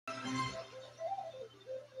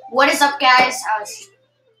What is up, guys? I was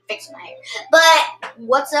fixing my hair. But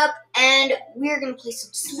what's up? And we're gonna play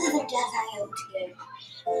some Slither Death IO today.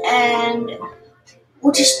 And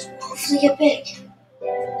we'll just hopefully get big.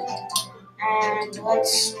 And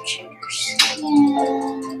let's change our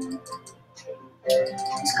skin.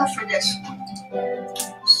 Let's go for this one.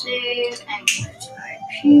 Save and get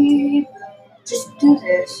IP. Just do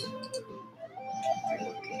this.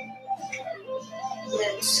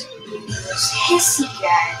 Let's use this hissy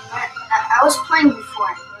guy. I was playing before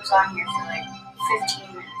and he was on here for like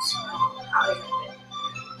 15 minutes. So I was a bit.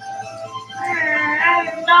 I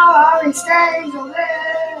don't know how he stays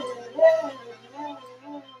away.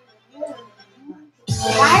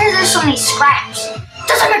 Why are there so many scraps?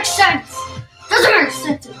 Doesn't make sense.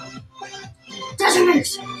 Doesn't make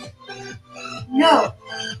sense. No.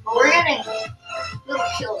 But we're getting little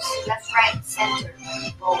kills left, right, center.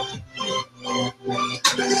 Both.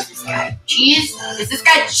 Is this guy cheese? Is this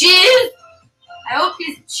guy cheese? I hope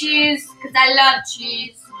he's cheese, because I love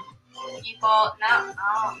cheese. People, no.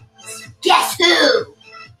 Guess who?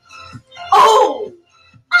 Oh!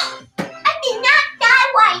 I did not die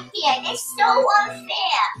right there. That's so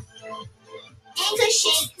unfair. Anchor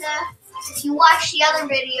shaker. If you watch the other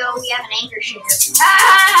video, we have an anchor shaker.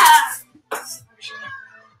 Ah!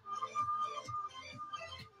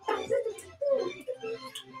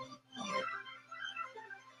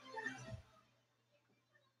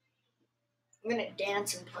 I'm gonna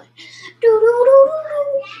dance and play.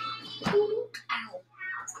 Ow.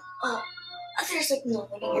 Oh, there's like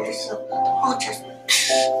nobody here, so I'll just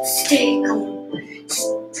stay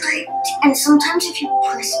straight. And sometimes if you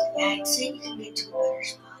press the exit, you can get to a better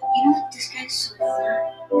spot. You know what? This guy's so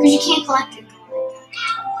dumb. Because you can't collect it.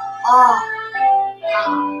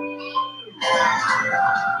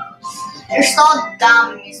 You're so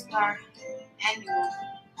dumb, Mr. Andrew.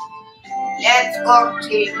 Let's go kill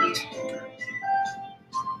these people.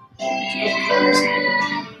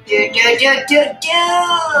 Do. No,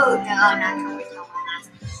 not always no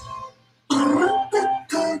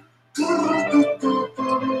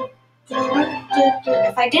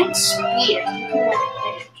If I didn't speed, I think I would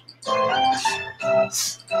have hit it.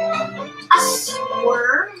 I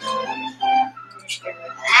swear. There we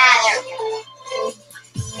go.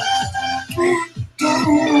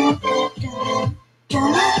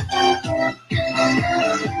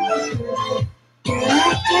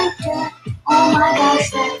 Oh my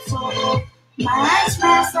gosh, that's so cool. My eyes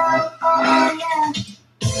mess up, oh yeah.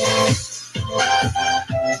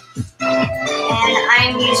 And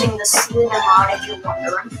I'm using the Slither mod if you're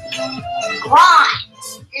wondering. Grind!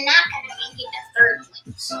 You're not gonna make it to third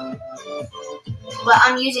place. But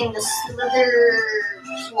I'm using the Slither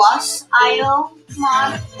Plus IO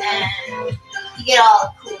mod, and you get all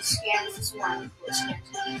the cool skins. This is one of the cool skins.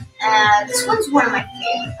 This one's one of my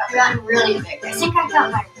favorites. I've gotten really big. I think I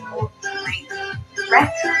got my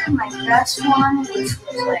record, my best one, which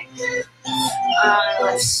was like,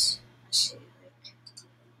 let's see, like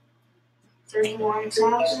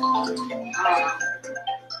 31,000.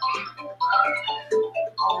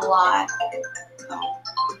 A lot.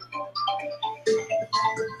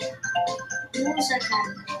 What was that kind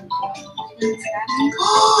of thing?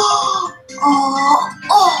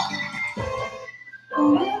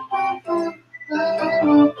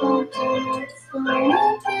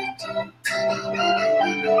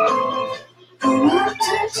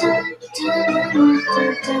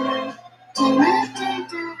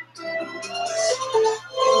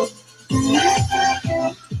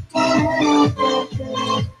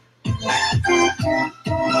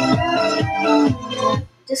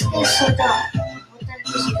 This guy's so dumb. What the heck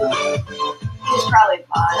is he doing? He's probably a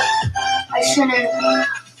bot. I shouldn't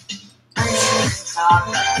stop.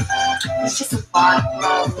 It's just a bot,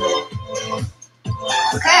 probably.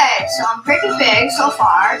 Okay, so I'm pretty big so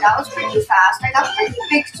far. That was pretty fast. I got pretty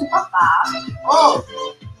big super fast. Oh,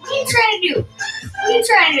 what are you trying to do?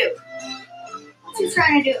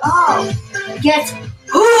 Oh, get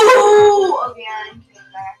again.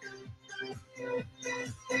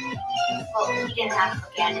 Well, he didn't have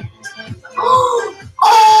again in his name.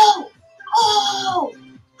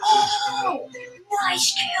 Nice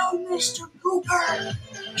kill, Mr. Pooper.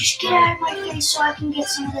 Just get out of my face so I can get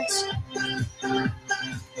some of this.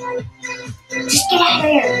 Just get out of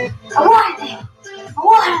here. I want him. I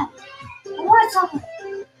want something.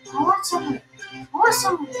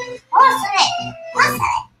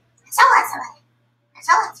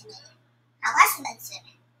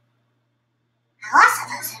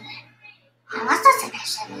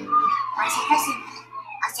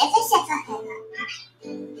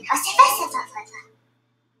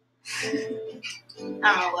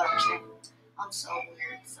 I don't know what I'm saying. I'm so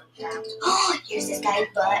weird sometimes. Oh, here's this guy's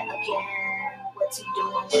butt again. What's he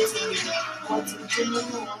doing? What's he doing?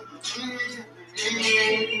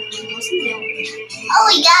 Oh,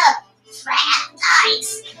 he got a trap.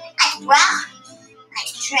 Nice. Nice, bro.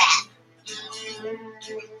 Nice trap.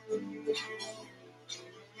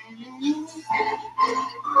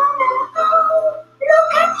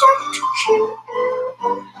 Look at that cute.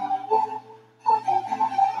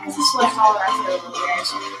 This is what all I feel, guys.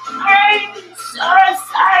 I'm so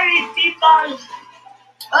sorry, people.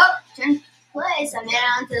 Oh, 10th place. I made it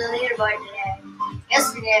onto the leaderboard today.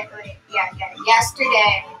 Yesterday,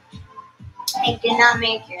 yesterday. I did not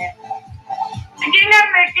make it. I did not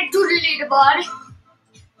make it to the leaderboard,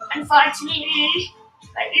 unfortunately.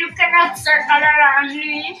 But you cannot circle around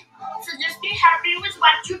me. So just be happy with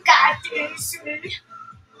what you got, please.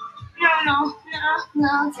 No,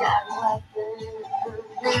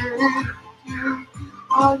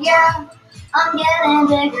 oh yeah, I'm getting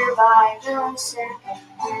bigger by the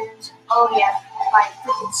second. Oh yeah, by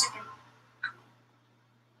freaking second.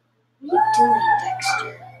 What are you doing,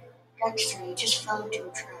 Dexter? Dexter, you just fell into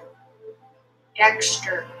a trap.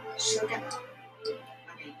 Dexter, so dumb.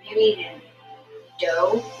 Okay, maybe he didn't.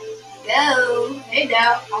 Doe? Hey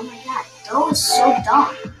Doe. Oh my god, Doe is so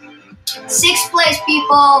dumb. 6th place,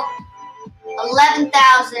 people. 11,000.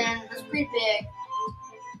 That's pretty big.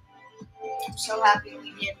 I'm so happy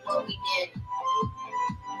we did what we did.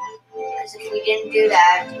 Because if we didn't do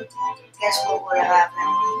that, guess what would have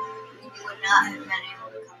happened? We would not have been able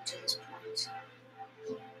to come to this point.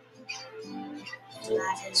 And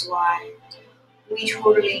that is why we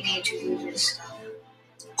totally need to do this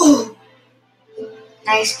stuff.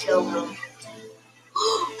 Nice kill, bro.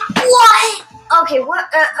 What? Okay,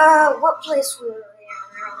 what place were we in?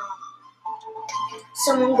 I don't know.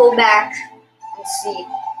 Someone go back and see.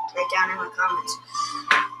 Right down in my comments.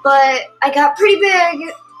 But I got pretty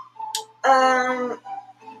big.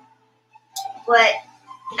 But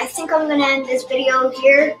I think I'm gonna end this video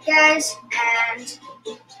here, guys. And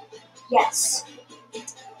yes.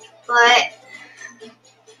 But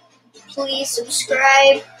please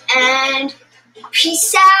subscribe and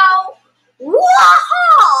peace out.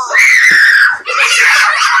 Whoa!